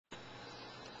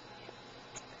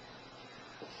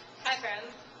Hi friends.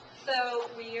 So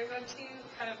we are going to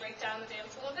kind of break down the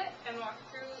dance a little bit and walk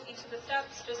through each of the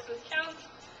steps just as counts.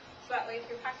 So that way if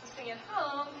you're practicing at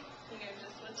home, you know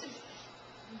just what to do.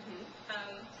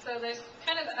 So there's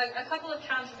kind of a couple of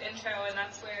counts of intro, and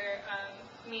that's where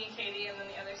me, Katie, and then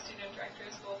the other student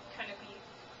directors will kind of be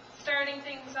starting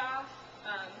things off.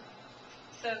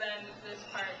 So then this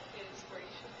part is where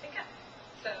you should pick up.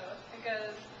 So it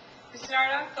goes, we start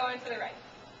off going to the right.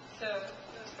 So it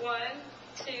goes 1,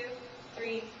 2,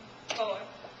 3, 4,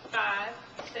 5,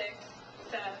 6,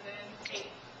 7, 8.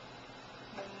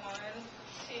 And 1,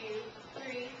 2,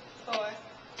 3, 4,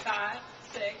 5,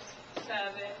 6,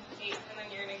 7, 8. And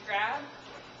then you're going to grab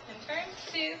and turn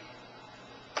 2,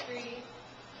 3,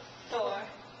 4,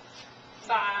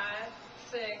 5,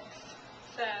 6,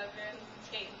 7,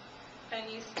 8. Then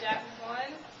you step 1,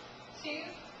 2,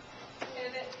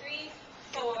 pivot 3,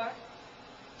 4,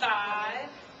 5,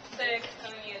 6,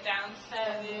 and then you get down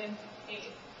 7,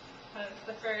 8. That's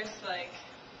the first,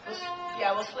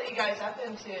 We'll split you guys up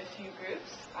into a few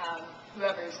groups.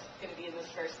 Whoever's going to be in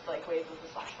this first wave of the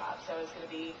flash mob. So it's going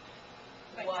to be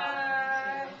 1,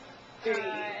 2, 3,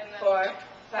 4,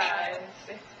 5,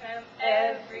 6, and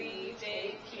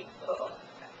everyday people.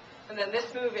 And then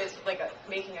this move is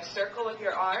making a circle with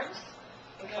your arms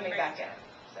and coming back in.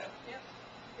 So. Yep,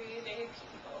 everyday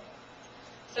people.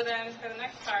 So then for the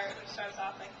next part, which starts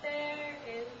off there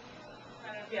is,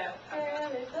 I don't know.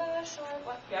 There is a short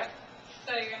one. Yeah.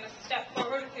 So you're going to step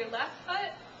forward with your left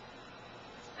foot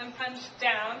and punch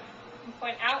down and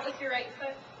point out with your right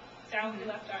foot, down with your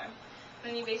left arm.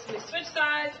 Then you basically switch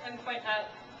sides and point up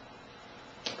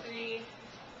 3,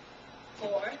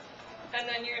 4. And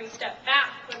then you're going to step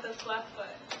back with this left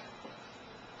foot.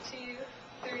 2,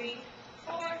 3,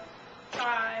 4,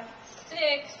 5,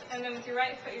 6. And then with your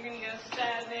right foot, you're going to go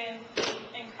 7, 8,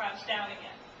 and crouch down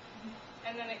again.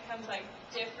 And then it comes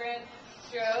different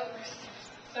strokes.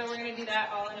 So we're going to do that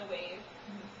all in a wave.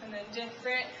 And then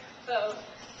different folks.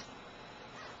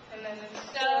 And then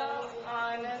so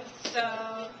on and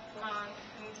so on.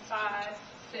 And 5,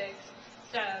 6,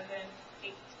 7,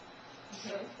 8.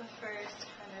 So it's the first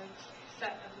kind of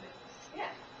set of moves.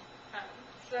 Yeah.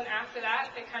 So then after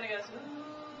that, it kind of goes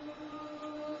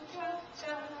ooh, cha,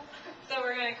 cha. So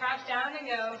we're going to crouch down and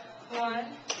go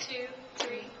 1, 2,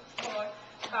 3, 4,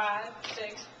 5,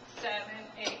 6, 7,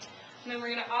 8. And then we're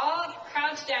going to all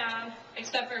crouch down,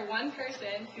 except for one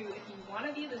person who, if you want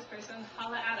to be this person,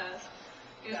 holla at us,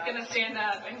 is going to stand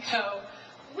up and go,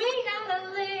 we gotta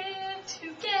live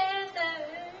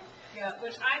together. Yeah.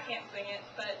 Which I can't sing it,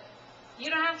 but you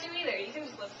don't have to either. You can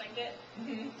just lip sync it.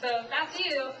 So if that's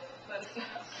you, let us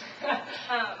know.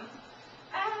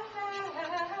 I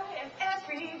am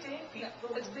everyday people. No,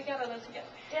 let's together, let's together.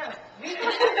 Damn it.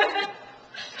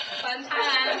 Fun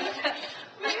times.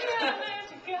 We are there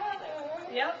together.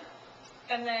 Yep.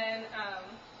 And then,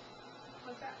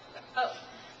 what's that? Oh,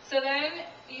 so then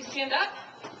you stand up,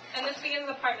 and this begins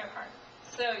the partner part.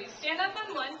 So you stand up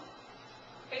on 1,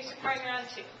 face your partner on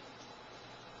 2.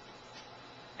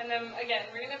 And then, again,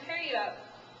 we're going to pair you up.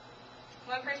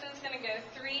 One person's going to go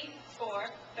 3, 4,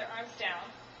 their arms down.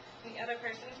 And the other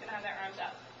person's going to have their arms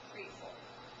up, 3, 4.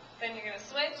 Then you're going to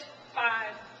switch,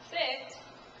 5, 6.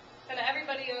 Then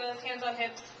everybody goes hands on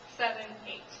hips, 7, 8.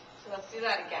 So let's do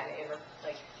that again.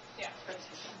 Yeah.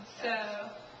 So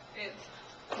it's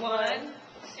 1,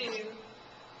 2,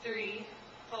 3,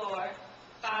 4,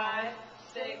 5,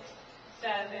 6,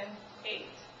 7, 8.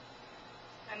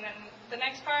 And then the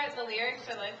next part, the lyrics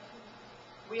are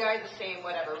we are the same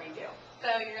whatever we do. so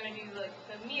you're going to do the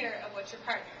mirror of what your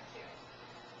partner is doing.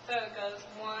 So it goes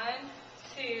 1,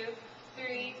 2,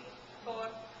 3, 4,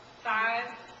 5,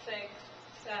 6,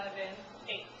 7,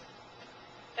 8.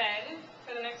 Then,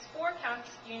 for the next 4 counts,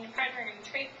 you and your partner are going to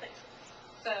trade places.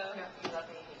 So, You love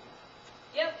me, hate me.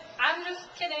 yep, I'm just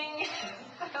kidding.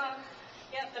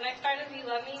 Yep, the next part is you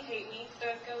love me, hate me. So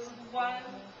it goes 1,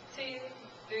 2,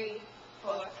 3,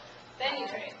 4. Then you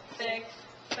trade 6,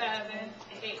 7,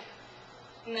 8.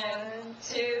 And then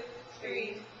 2,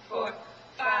 3, 4,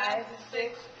 5,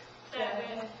 6,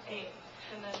 7, 8.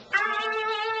 And then I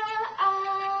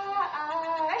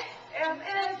am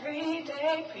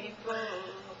everyday people.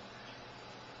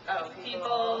 Oh,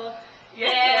 people.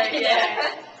 Yeah.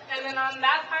 And then on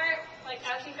that part,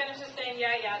 as he finishes saying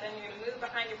yeah, then you're going to move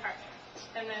behind your partner.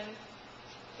 And then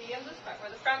begins this part where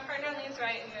the front partner leans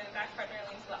right and the back partner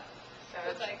leans left. So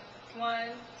it's 1,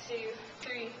 2,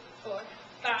 3, 4,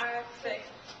 5, 6,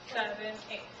 7,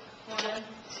 8. 1,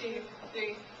 2,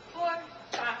 3, 4,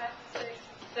 5, 6,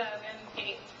 7,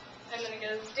 8. And then it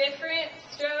goes different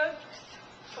strokes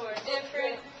for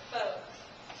different folks.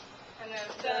 And then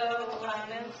so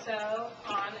on and so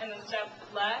on, and then step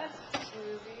left,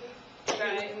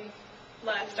 right,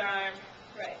 left arm,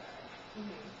 right arm.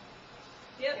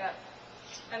 Yep.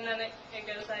 And then it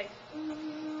goes like,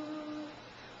 ooh,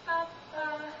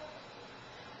 papa.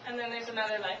 And then there's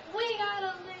another like, we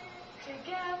gotta live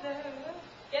together.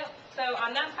 Yep. So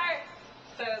on that part,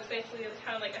 so it's basically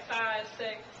kind of like a 5,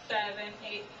 6, 7,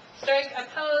 8. Start a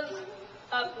pose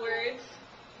upwards,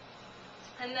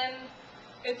 and then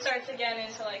it starts again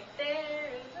into like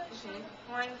there is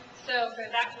a one. So for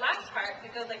that last part,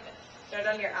 it goes like this. Start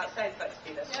on your outside foot to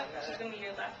be this Yep. one. Which is gonna be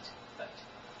your left foot.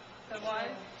 So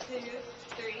 1, 2,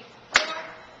 3, 4,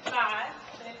 5,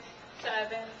 6,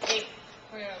 7, 8.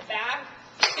 We're gonna go back,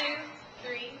 2,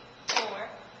 3, 4,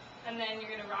 and then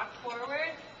you're gonna rock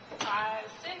forward,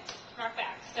 5, 6, rock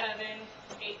back, 7,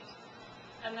 8.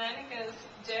 And then it goes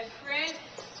different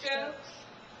strokes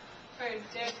for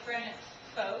different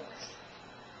folks.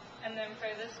 And then for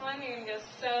this one, you're going to go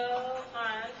so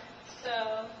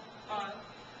on,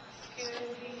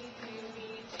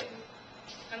 Scooby-Dooby-Doo.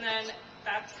 And then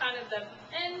that's kind of the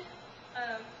end.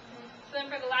 So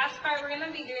then for the last part, we're going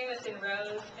to be doing this in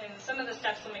rows, and some of the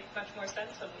steps will make much more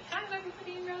sense when we have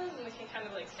everybody in rows, and we can kind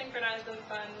of like synchronize them in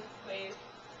fun ways.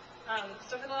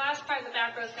 So for the last part, the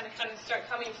back row is going to kind of start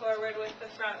coming forward with the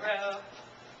front row,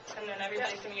 and then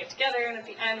everybody's going to get together, and at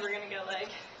the end, we're going to go like,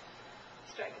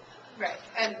 strike it. Right,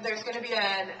 and there's going to be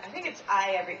I'm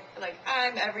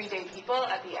everyday people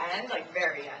at the end, like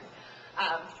very end.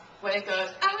 When it goes,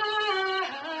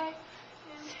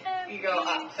 you go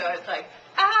up, so it's like,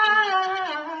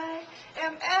 I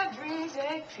am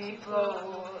everyday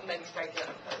people, and then you start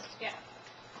getting those. Yeah.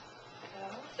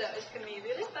 So it's going to be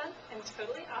really fun and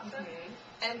totally awesome.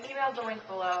 And email the link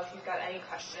below if you've got any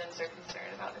questions or concern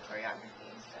about the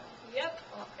choreography. So yep.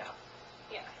 We'll help you out.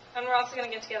 Yeah. And we're also going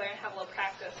to get together and have a little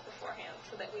practice beforehand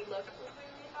so that we look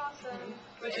really awesome.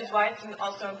 Which is why it's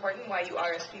also important why you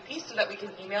RSVP, so that we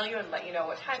can email you and let you know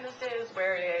what time this is,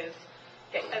 where it is,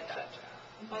 get you etc.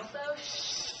 Also,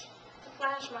 it's a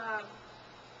flash mob.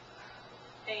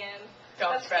 And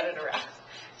don't spread it around.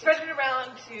 Spread it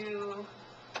around to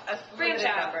a limited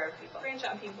number of people. Branch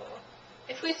out people.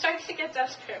 If we start to get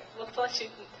desperate, we'll let you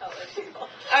tell other people.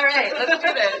 All right, let's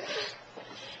do this.